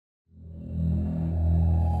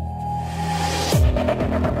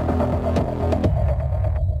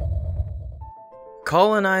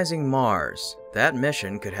Colonizing Mars. That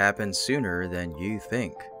mission could happen sooner than you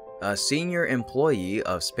think. A senior employee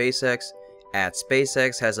of SpaceX at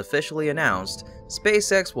SpaceX has officially announced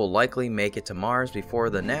SpaceX will likely make it to Mars before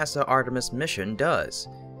the NASA Artemis mission does.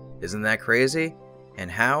 Isn't that crazy? And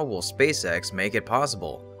how will SpaceX make it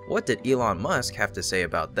possible? What did Elon Musk have to say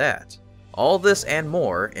about that? All this and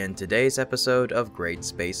more in today's episode of Great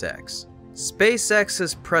SpaceX.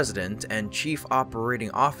 SpaceX's president and chief operating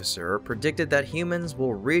officer predicted that humans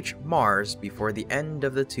will reach Mars before the end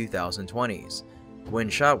of the 2020s. Gwynne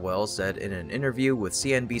Shotwell said in an interview with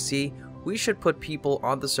CNBC, "We should put people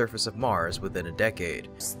on the surface of Mars within a decade."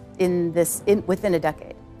 Within a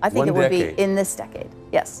decade. I think it would be in this decade,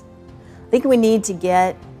 yes. I think we need to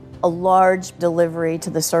get a large delivery to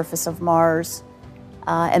the surface of Mars,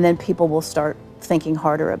 and then people will start thinking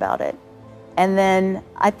harder about it. And then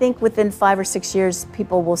I think within 5 or 6 years,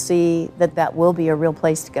 people will see that that will be a real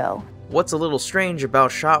place to go. What's a little strange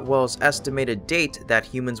about Shotwell's estimated date that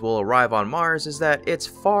humans will arrive on Mars is that it's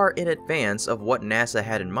far in advance of what NASA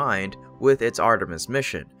had in mind with its Artemis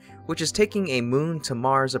mission, which is taking a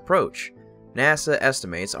moon-to-Mars approach. NASA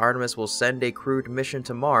estimates Artemis will send a crewed mission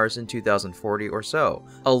to Mars in 2040 or so,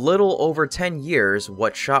 a little over 10 years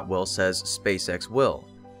what Shotwell says SpaceX will.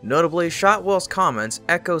 Notably, Shotwell's comments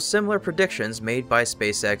echo similar predictions made by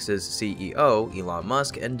SpaceX's CEO, Elon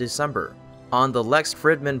Musk, in December. On the Lex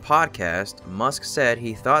Fridman podcast, Musk said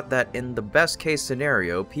he thought that in the best case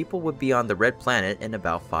scenario, people would be on the red planet in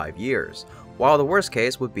about 5 years, while the worst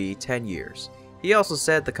case would be 10 years. He also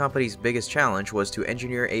said the company's biggest challenge was to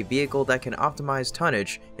engineer a vehicle that can optimize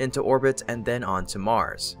tonnage into orbit and then onto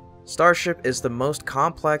Mars. Starship is the most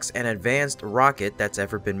complex and advanced rocket that's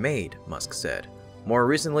ever been made, Musk said. More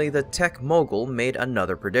recently, the tech mogul made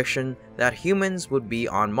another prediction that humans would be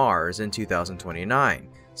on Mars in 2029.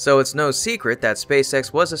 So it's no secret that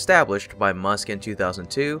SpaceX was established by Musk in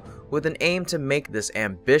 2002 with an aim to make this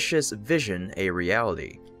ambitious vision a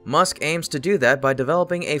reality. Musk aims to do that by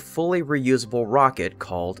developing a fully reusable rocket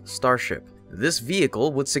called Starship. This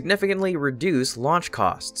vehicle would significantly reduce launch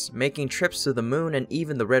costs, making trips to the moon and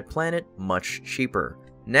even the red planet much cheaper.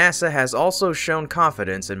 NASA has also shown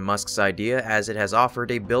confidence in Musk's idea as it has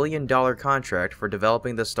offered a $1 billion contract for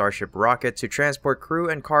developing the Starship rocket to transport crew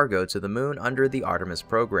and cargo to the moon under the Artemis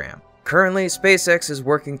program. Currently, SpaceX is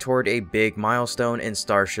working toward a big milestone in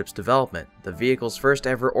Starship's development, the vehicle's first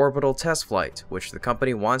ever orbital test flight, which the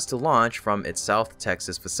company wants to launch from its South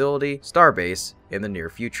Texas facility, Starbase, in the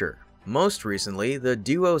near future. Most recently, the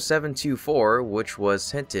Duo 724, which was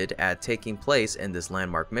hinted at taking place in this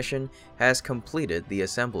landmark mission, has completed the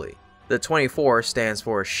assembly. The 24 stands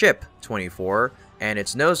for Ship 24, and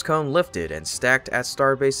its nose cone lifted and stacked at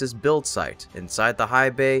Starbase's build site inside the high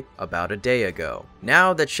bay about a day ago.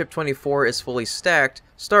 Now that Ship 24 is fully stacked,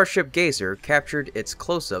 Starship Gazer captured its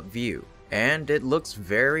close-up view, and it looks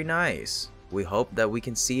very nice. We hope that we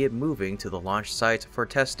can see it moving to the launch site for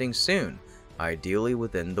testing soon, ideally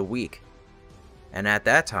within the week. And at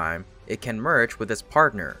that time, it can merge with its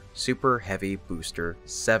partner, Super Heavy Booster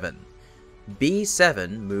 7.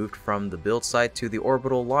 B7 moved from the build site to the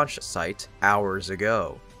orbital launch site hours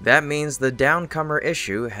ago. That means the downcomer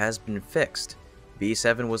issue has been fixed.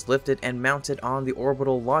 B7 was lifted and mounted on the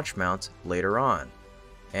orbital launch mount later on.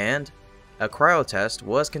 And a cryo test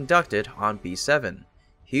was conducted on B7.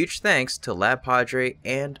 Huge thanks to Lab Padre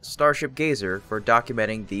and Starship Gazer for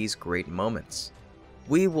documenting these great moments.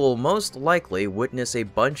 We will most likely witness a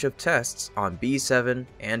bunch of tests on B7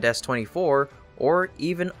 and S24, or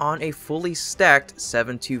even on a fully stacked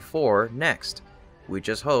 724 next. We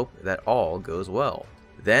just hope that all goes well.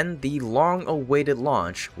 Then the long-awaited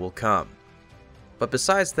launch will come. But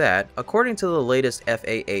besides that, according to the latest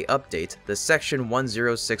FAA update, the Section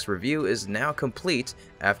 106 review is now complete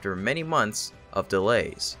after many months of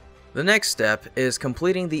delays. The next step is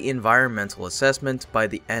completing the environmental assessment by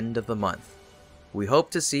the end of the month. We hope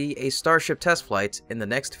to see a Starship test flight in the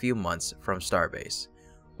next few months from Starbase.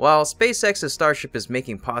 While SpaceX's Starship is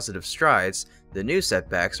making positive strides, the new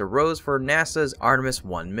setbacks arose for NASA's Artemis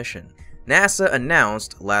 1 mission. NASA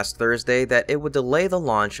announced last Thursday that it would delay the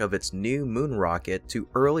launch of its new moon rocket to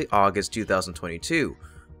early August 2022,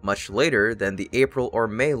 much later than the April or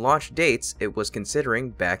May launch dates it was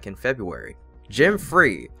considering back in February. Jim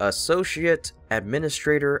Free, Associate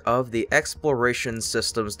Administrator of the Exploration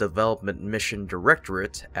Systems Development Mission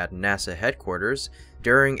Directorate at NASA headquarters,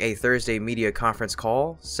 during a Thursday media conference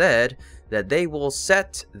call, said that they will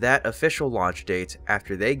set that official launch date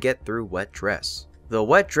after they get through wet dress. The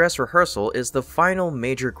wet dress rehearsal is the final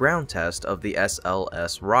major ground test of the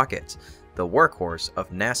SLS rocket, the workhorse of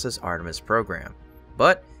NASA's Artemis program.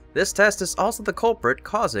 But this test is also the culprit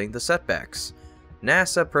causing the setbacks.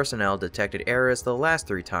 NASA personnel detected errors the last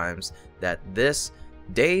 3 times that this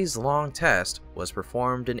days-long test was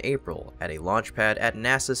performed in April at a launch pad at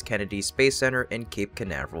NASA's Kennedy Space Center in Cape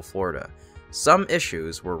Canaveral, Florida. Some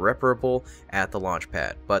issues were reparable at the launch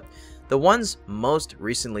pad, but the ones most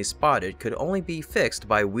recently spotted could only be fixed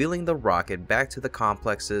by wheeling the rocket back to the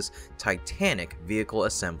complex's Titanic vehicle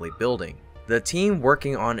assembly building. The team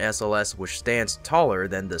working on SLS, which stands taller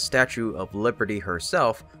than the Statue of Liberty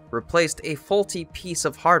herself, replaced a faulty piece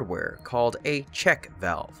of hardware called a check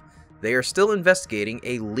valve. They are still investigating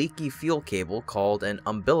a leaky fuel cable called an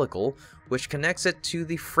umbilical, which connects it to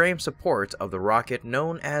the frame support of the rocket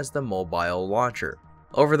known as the mobile launcher.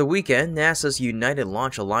 Over the weekend, NASA's United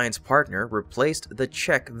Launch Alliance partner replaced the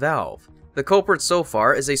check valve. The culprit so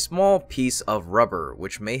far is a small piece of rubber,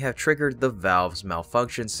 which may have triggered the valve's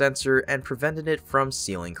malfunction sensor and prevented it from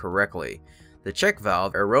sealing correctly. The check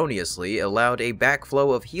valve erroneously allowed a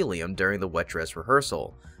backflow of helium during the wet dress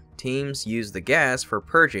rehearsal. Teams use the gas for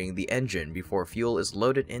purging the engine before fuel is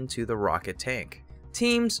loaded into the rocket tank.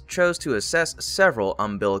 Teams chose to assess several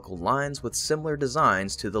umbilical lines with similar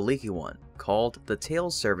designs to the leaky one, called the tail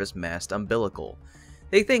service mast umbilical.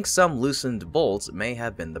 They think some loosened bolts may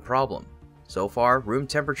have been the problem. So far, room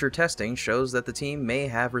temperature testing shows that the team may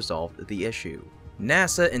have resolved the issue.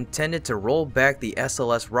 NASA intended to roll back the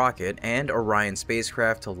SLS rocket and Orion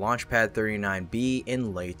spacecraft to Launch Pad 39B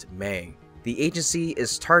in late May. The agency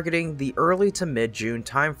is targeting the early to mid-June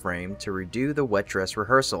timeframe to redo the wet dress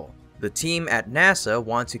rehearsal. The team at NASA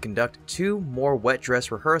want to conduct 2 more wet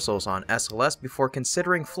dress rehearsals on SLS before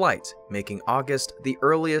considering flight, making August the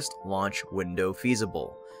earliest launch window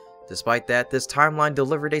feasible. Despite that, this timeline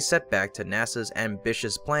delivered a setback to NASA's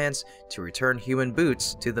ambitious plans to return human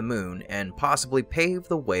boots to the moon and possibly pave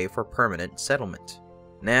the way for permanent settlement.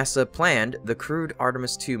 NASA planned the crewed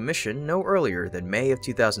Artemis 2 mission no earlier than May of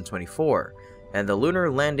 2024, and the Lunar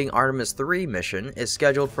Landing Artemis 3 mission is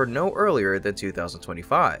scheduled for no earlier than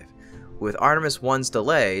 2025. With Artemis 1's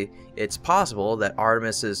delay, it's possible that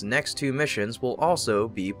Artemis's next 2 missions will also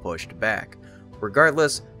be pushed back.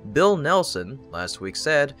 Regardless, Bill Nelson last week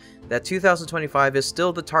said that 2025 is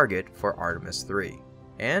still the target for Artemis 3.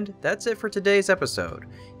 And that's it for today's episode.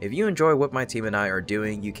 If you enjoy what my team and I are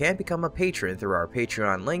doing, you can become a patron through our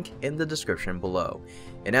Patreon link in the description below.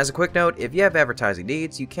 And as a quick note, if you have advertising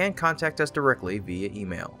needs, you can contact us directly via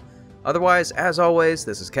email. Otherwise, as always,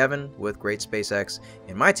 this is Kevin with Great SpaceX,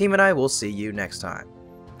 and my team and I will see you next time.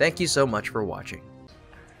 Thank you so much for watching.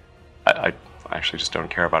 I actually just don't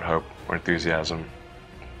care about hope or enthusiasm,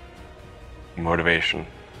 motivation.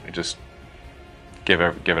 I just give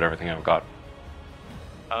it everything I've got.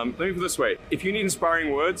 Let me put it this way. If you need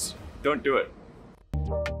inspiring words, don't do it.